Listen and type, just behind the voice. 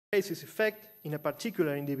grace's effect in a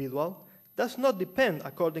particular individual does not depend,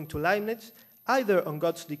 according to Leibniz, either on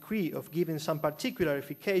God's decree of giving some particular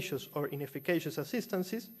efficacious or inefficacious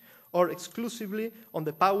assistances, or exclusively on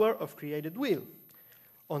the power of created will.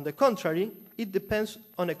 On the contrary, it depends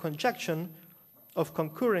on a conjunction of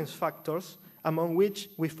concurrence factors, among which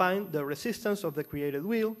we find the resistance of the created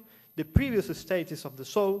will, the previous status of the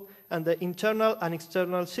soul, and the internal and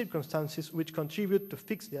external circumstances which contribute to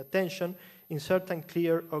fix the attention in certain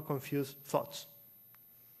clear or confused thoughts.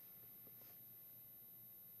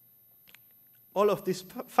 All of these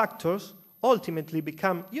factors ultimately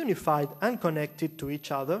become unified and connected to each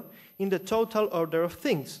other in the total order of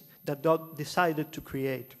things that God decided to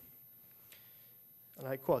create. And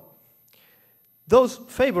I quote, "Those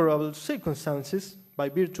favorable circumstances, by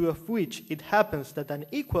virtue of which it happens that an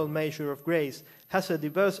equal measure of grace has a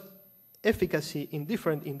diverse efficacy in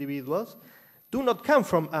different individuals, do not come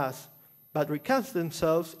from us, but recast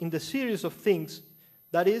themselves in the series of things,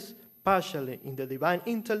 that is, partially in the divine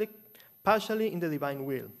intellect, partially in the divine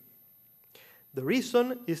will. The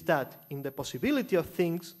reason is that, in the possibility of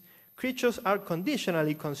things, creatures are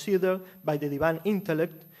conditionally considered by the divine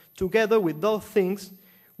intellect, together with those things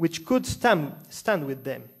which could stand with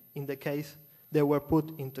them, in the case they were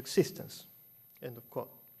put into existence." End of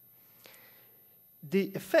quote.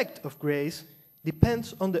 The effect of grace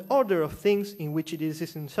depends on the order of things in which it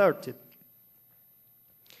is inserted.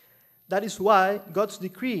 That is why God's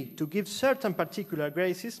decree to give certain particular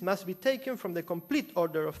graces must be taken from the complete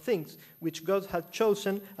order of things which God had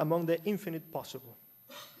chosen among the infinite possible.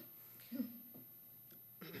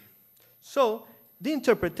 So, the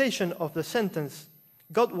interpretation of the sentence,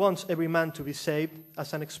 "God wants every man to be saved,"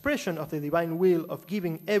 as an expression of the divine will of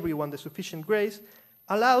giving everyone the sufficient grace,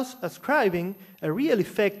 allows ascribing a real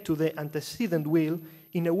effect to the antecedent will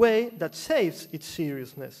in a way that saves its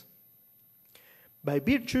seriousness. By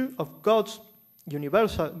virtue of God's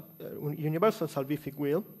universal salvific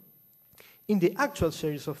will, in the actual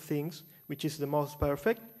series of things, which is the most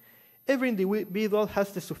perfect, every individual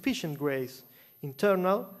has the sufficient grace,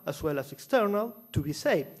 internal as well as external, to be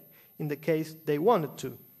saved, in the case they wanted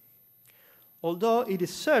to. Although it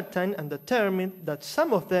is certain and determined that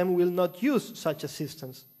some of them will not use such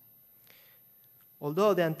assistance.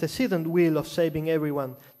 Although the antecedent will of saving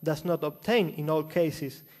everyone does not obtain in all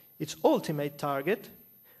cases its ultimate target,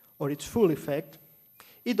 or its full effect,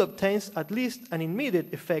 it obtains at least an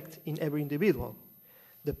immediate effect in every individual,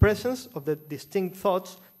 the presence of the distinct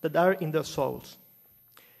thoughts that are in their souls.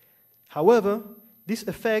 However, this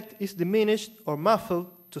effect is diminished or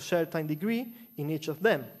muffled to a certain degree in each of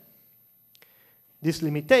them. These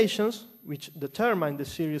limitations, which determine the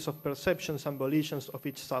series of perceptions and volitions of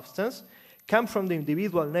each substance, come from the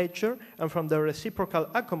individual nature and from the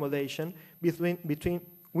reciprocal accommodation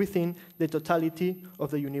within the totality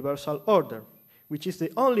of the universal order, which is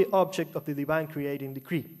the only object of the divine creating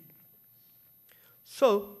decree.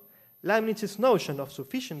 So, Leibniz's notion of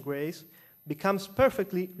sufficient grace becomes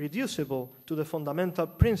perfectly reducible to the fundamental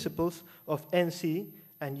principles of NC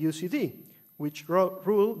and UCD, which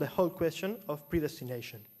rule the whole question of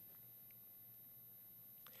predestination.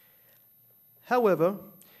 However,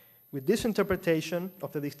 with this interpretation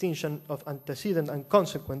of the distinction of antecedent and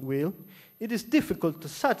consequent will, it is difficult to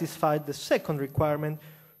satisfy the second requirement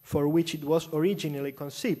for which it was originally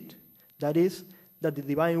conceived, that is, that the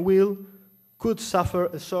divine will could suffer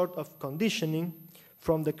a sort of conditioning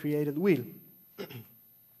from the created will.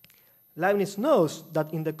 Leibniz knows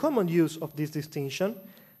that in the common use of this distinction,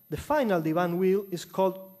 the final divine will is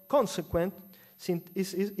called consequent,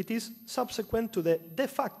 since it is subsequent to the de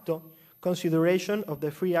facto consideration of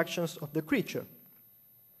the free actions of the creature.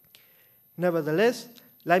 Nevertheless,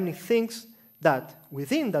 Leibniz thinks that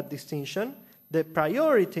within that distinction, the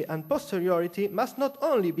priority and posteriority must not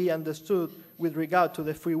only be understood with regard to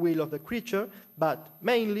the free will of the creature, but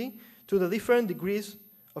mainly to the different degrees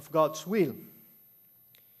of God's will.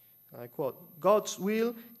 I quote, "God's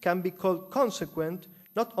will can be called consequent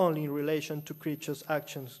not only in relation to creatures'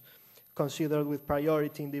 actions considered with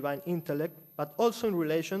priority in divine intellect, but also in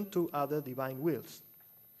relation to other divine wills."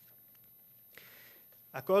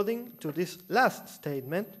 According to this last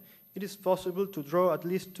statement, it is possible to draw at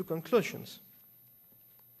least two conclusions.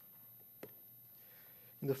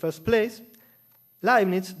 In the first place,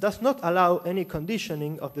 Leibniz does not allow any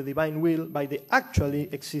conditioning of the divine will by the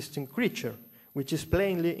actually existing creature, which is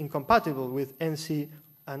plainly incompatible with NC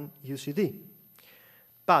and UCD,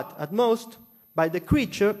 but at most by the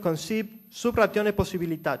creature conceived sub ratione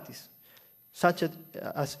possibilitatis, such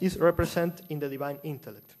as is represented in the divine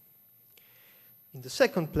intellect. In the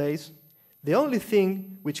second place, the only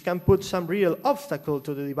thing which can put some real obstacle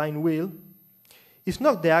to the divine will is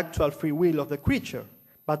not the actual free will of the creature,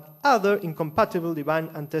 but other incompatible divine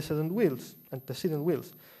antecedent wills,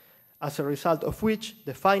 as a result of which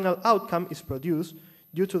the final outcome is produced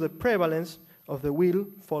due to the prevalence of the will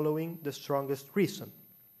following the strongest reason.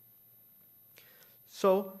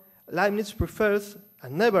 So, Leibniz prefers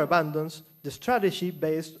and never abandons the strategy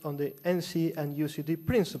based on the NC and UCD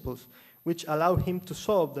principles, which allow him to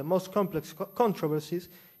solve the most complex controversies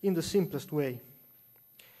in the simplest way.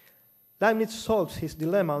 Leibniz solves his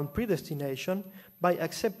dilemma on predestination by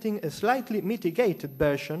accepting a slightly mitigated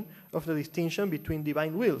version of the distinction between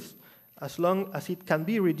divine wills, as long as it can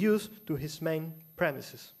be reduced to his main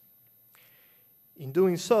premises. In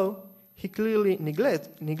doing so, he clearly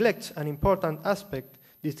neglects an important aspect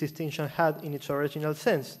this distinction had in its original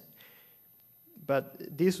sense, but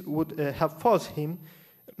this would have forced him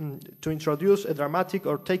to introduce a dramatic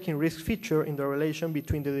or taking risk feature in the relation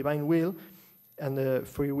between the divine will and the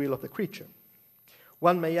free will of the creature.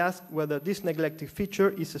 One may ask whether this neglected feature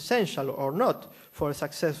is essential or not for a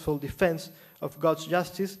successful defense of God's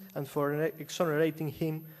justice and for exonerating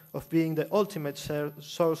him of being the ultimate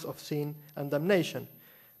source of sin and damnation.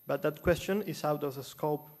 But that question is out of the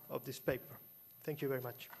scope of this paper. Thank you very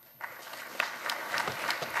much.